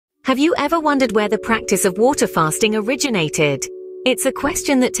Have you ever wondered where the practice of water fasting originated? It's a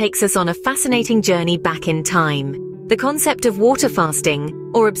question that takes us on a fascinating journey back in time. The concept of water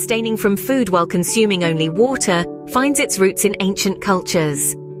fasting, or abstaining from food while consuming only water, finds its roots in ancient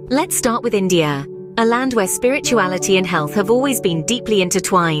cultures. Let's start with India, a land where spirituality and health have always been deeply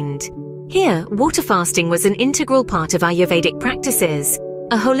intertwined. Here, water fasting was an integral part of Ayurvedic practices,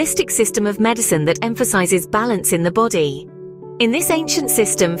 a holistic system of medicine that emphasizes balance in the body. In this ancient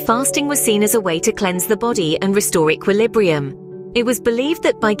system, fasting was seen as a way to cleanse the body and restore equilibrium. It was believed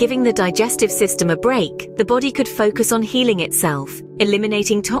that by giving the digestive system a break, the body could focus on healing itself,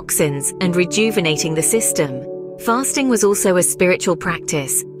 eliminating toxins, and rejuvenating the system. Fasting was also a spiritual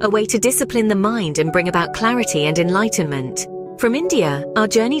practice, a way to discipline the mind and bring about clarity and enlightenment. From India, our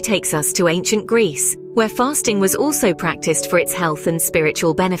journey takes us to ancient Greece, where fasting was also practiced for its health and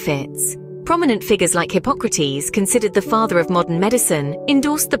spiritual benefits. Prominent figures like Hippocrates, considered the father of modern medicine,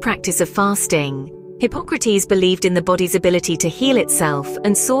 endorsed the practice of fasting. Hippocrates believed in the body's ability to heal itself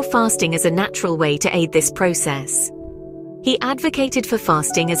and saw fasting as a natural way to aid this process. He advocated for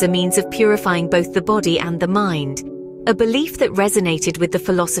fasting as a means of purifying both the body and the mind, a belief that resonated with the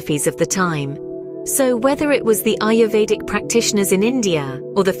philosophies of the time. So whether it was the Ayurvedic practitioners in India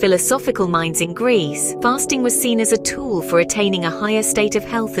or the philosophical minds in Greece, fasting was seen as a tool for attaining a higher state of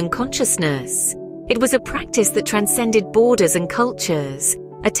health and consciousness. It was a practice that transcended borders and cultures,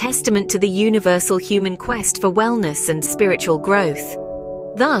 a testament to the universal human quest for wellness and spiritual growth.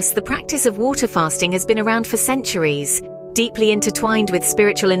 Thus, the practice of water fasting has been around for centuries, deeply intertwined with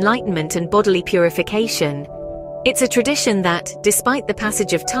spiritual enlightenment and bodily purification. It's a tradition that, despite the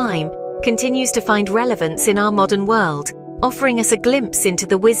passage of time, continues to find relevance in our modern world, offering us a glimpse into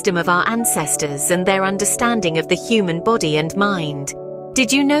the wisdom of our ancestors and their understanding of the human body and mind.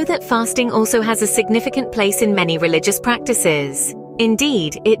 Did you know that fasting also has a significant place in many religious practices?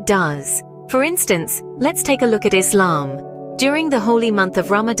 Indeed, it does. For instance, let's take a look at Islam. During the holy month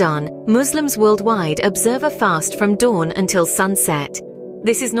of Ramadan, Muslims worldwide observe a fast from dawn until sunset.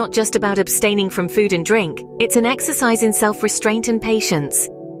 This is not just about abstaining from food and drink, it's an exercise in self-restraint and patience,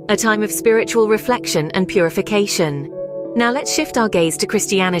 a time of spiritual reflection and purification. Now let's shift our gaze to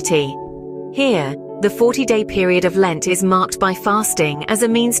Christianity. Here, the 40-day period of Lent is marked by fasting as a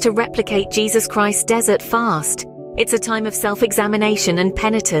means to replicate Jesus Christ's desert fast. It's a time of self-examination and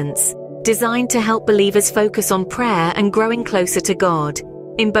penitence, designed to help believers focus on prayer and growing closer to God.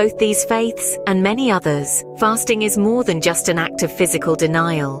 In both these faiths, and many others, fasting is more than just an act of physical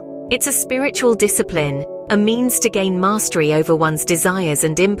denial. It's a spiritual discipline, a means to gain mastery over one's desires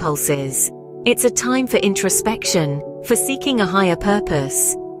and impulses. It's a time for introspection, for seeking a higher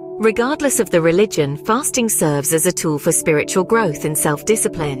purpose. Regardless of the religion, fasting serves as a tool for spiritual growth and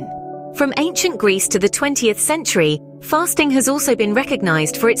self-discipline. From ancient Greece to the 20th century, fasting has also been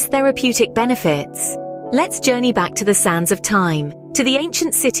recognized for its therapeutic benefits. Let's journey back to the sands of time, to the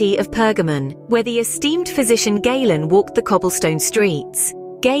ancient city of Pergamon, where the esteemed physician Galen walked the cobblestone streets.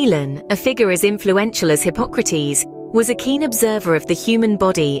 Galen, a figure as influential as Hippocrates, was a keen observer of the human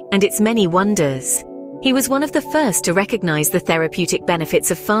body and its many wonders. He was one of the first to recognize the therapeutic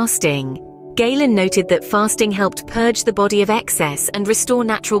benefits of fasting. Galen noted that fasting helped purge the body of excess and restore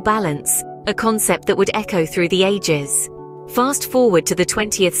natural balance, a concept that would echo through the ages. Fast forward to the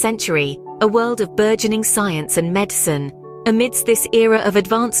 20th century, a world of burgeoning science and medicine. Amidst this era of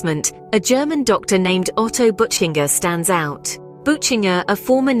advancement, a German doctor named Otto Buchinger stands out. Buchinger, a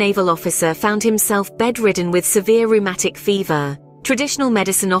former naval officer, found himself bedridden with severe rheumatic fever. Traditional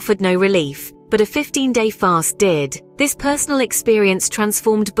medicine offered no relief, but a 15-day fast did. This personal experience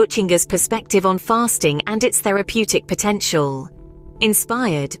transformed Buchinger's perspective on fasting and its therapeutic potential.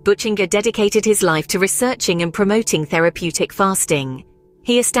 Inspired, Buchinger dedicated his life to researching and promoting therapeutic fasting.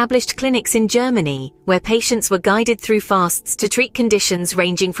 He established clinics in Germany, where patients were guided through fasts to treat conditions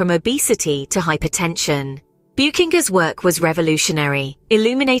ranging from obesity to hypertension. Buchinger's work was revolutionary,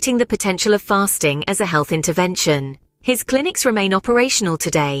 illuminating the potential of fasting as a health intervention. His clinics remain operational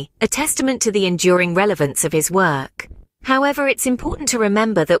today, a testament to the enduring relevance of his work. However, it's important to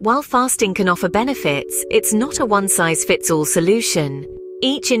remember that while fasting can offer benefits, it's not a one-size-fits-all solution.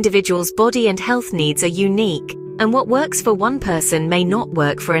 Each individual's body and health needs are unique, and what works for one person may not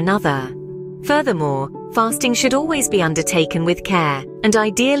work for another. Furthermore, fasting should always be undertaken with care, and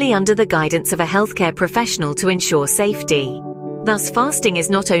ideally under the guidance of a healthcare professional to ensure safety. Thus, fasting is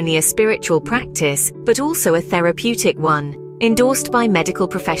not only a spiritual practice, but also a therapeutic one, endorsed by medical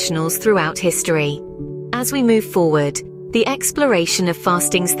professionals throughout history. As we move forward, the exploration of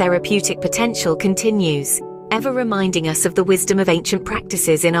fasting's therapeutic potential continues, ever reminding us of the wisdom of ancient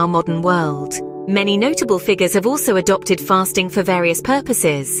practices in our modern world. Many notable figures have also adopted fasting for various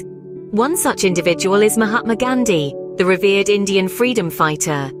purposes. One such individual is Mahatma Gandhi, the revered Indian freedom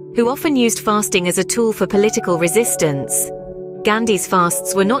fighter, who often used fasting as a tool for political resistance. Gandhi's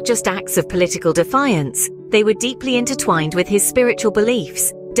fasts were not just acts of political defiance, they were deeply intertwined with his spiritual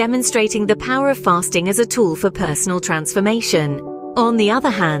beliefs, demonstrating the power of fasting as a tool for personal transformation. On the other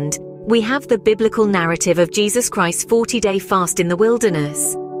hand, we have the biblical narrative of Jesus Christ's 40-day fast in the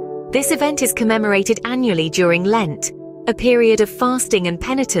wilderness. This event is commemorated annually during Lent, a period of fasting and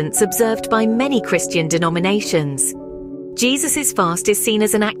penitence observed by many Christian denominations. Jesus' fast is seen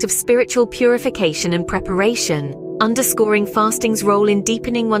as an act of spiritual purification and preparation, underscoring fasting's role in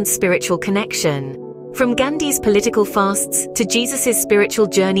deepening one's spiritual connection. From Gandhi's political fasts to Jesus' spiritual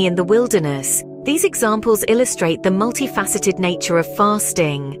journey in the wilderness, these examples illustrate the multifaceted nature of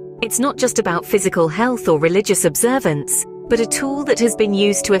fasting. It's not just about physical health or religious observance, but a tool that has been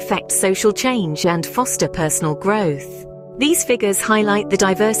used to effect social change and foster personal growth. These figures highlight the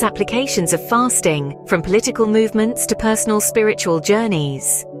diverse applications of fasting, from political movements to personal spiritual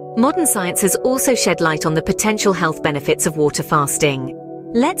journeys. Modern science has also shed light on the potential health benefits of water fasting.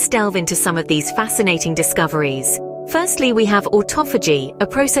 Let's delve into some of these fascinating discoveries. Firstly, we have autophagy, a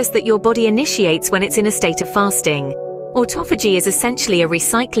process that your body initiates when it's in a state of fasting. Autophagy is essentially a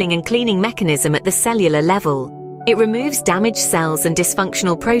recycling and cleaning mechanism at the cellular level. It removes damaged cells and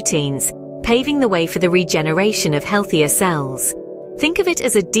dysfunctional proteins, paving the way for the regeneration of healthier cells. Think of it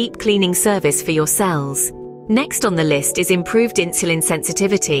as a deep cleaning service for your cells. Next on the list is improved insulin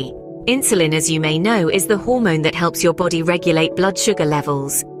sensitivity. Insulin, as you may know, is the hormone that helps your body regulate blood sugar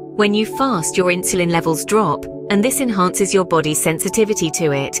levels. When you fast, your insulin levels drop, and this enhances your body's sensitivity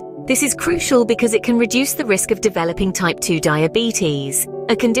to it. This is crucial because it can reduce the risk of developing type 2 diabetes,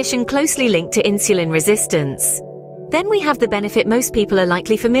 a condition closely linked to insulin resistance. Then we have the benefit most people are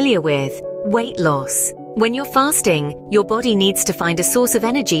likely familiar with: weight loss. When you're fasting, your body needs to find a source of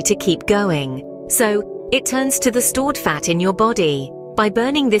energy to keep going. So, it turns to the stored fat in your body. By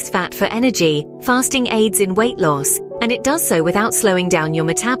burning this fat for energy, fasting aids in weight loss, and it does so without slowing down your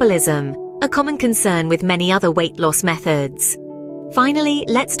metabolism, a common concern with many other weight loss methods. Finally,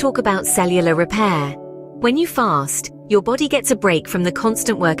 let's talk about cellular repair. When you fast, your body gets a break from the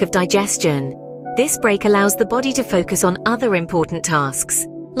constant work of digestion. This break allows the body to focus on other important tasks,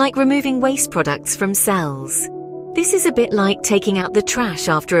 like removing waste products from cells. This is a bit like taking out the trash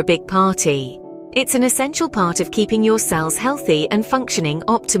after a big party. It's an essential part of keeping your cells healthy and functioning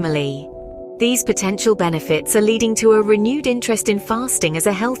optimally. These potential benefits are leading to a renewed interest in fasting as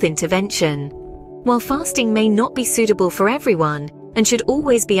a health intervention. While fasting may not be suitable for everyone, and should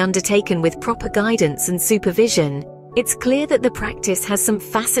always be undertaken with proper guidance and supervision, it's clear that the practice has some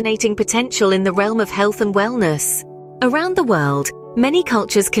fascinating potential in the realm of health and wellness. Around the world, many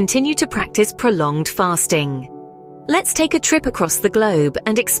cultures continue to practice prolonged fasting. Let's take a trip across the globe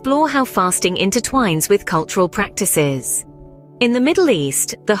and explore how fasting intertwines with cultural practices. In the Middle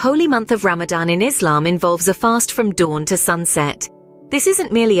East, the holy month of Ramadan in Islam involves a fast from dawn to sunset. This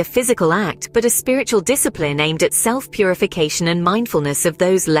isn't merely a physical act, but a spiritual discipline aimed at self-purification and mindfulness of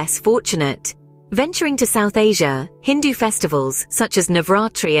those less fortunate. Venturing to South Asia, Hindu festivals such as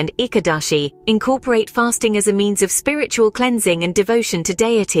Navratri and Ekadashi incorporate fasting as a means of spiritual cleansing and devotion to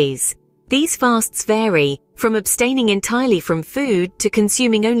deities. These fasts vary, from abstaining entirely from food to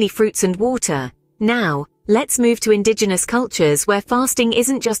consuming only fruits and water. Now, let's move to indigenous cultures where fasting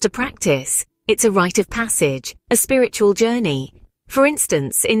isn't just a practice, it's a rite of passage, a spiritual journey. For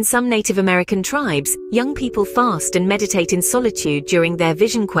instance, in some Native American tribes, young people fast and meditate in solitude during their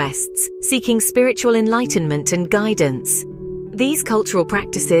vision quests, seeking spiritual enlightenment and guidance. These cultural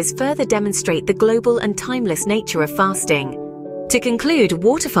practices further demonstrate the global and timeless nature of fasting. To conclude,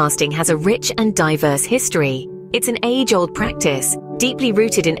 water fasting has a rich and diverse history. It's an age-old practice, deeply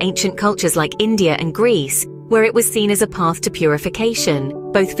rooted in ancient cultures like India and Greece, where it was seen as a path to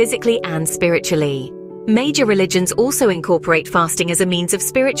purification, both physically and spiritually. Major religions also incorporate fasting as a means of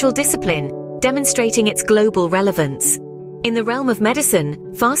spiritual discipline, demonstrating its global relevance. In the realm of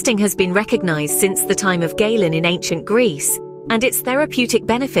medicine, fasting has been recognized since the time of Galen in ancient Greece, and its therapeutic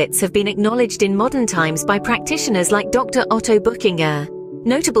benefits have been acknowledged in modern times by practitioners like Dr. Otto Buchinger.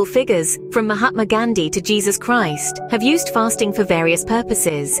 Notable figures, from Mahatma Gandhi to Jesus Christ, have used fasting for various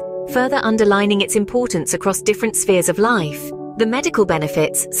purposes, further underlining its importance across different spheres of life. The medical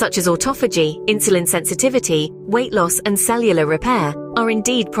benefits, such as autophagy, insulin sensitivity, weight loss, and cellular repair, are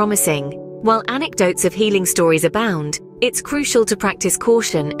indeed promising. While anecdotes of healing stories abound, it's crucial to practice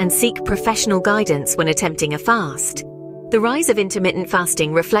caution and seek professional guidance when attempting a fast. The rise of intermittent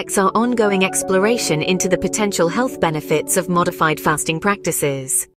fasting reflects our ongoing exploration into the potential health benefits of modified fasting practices.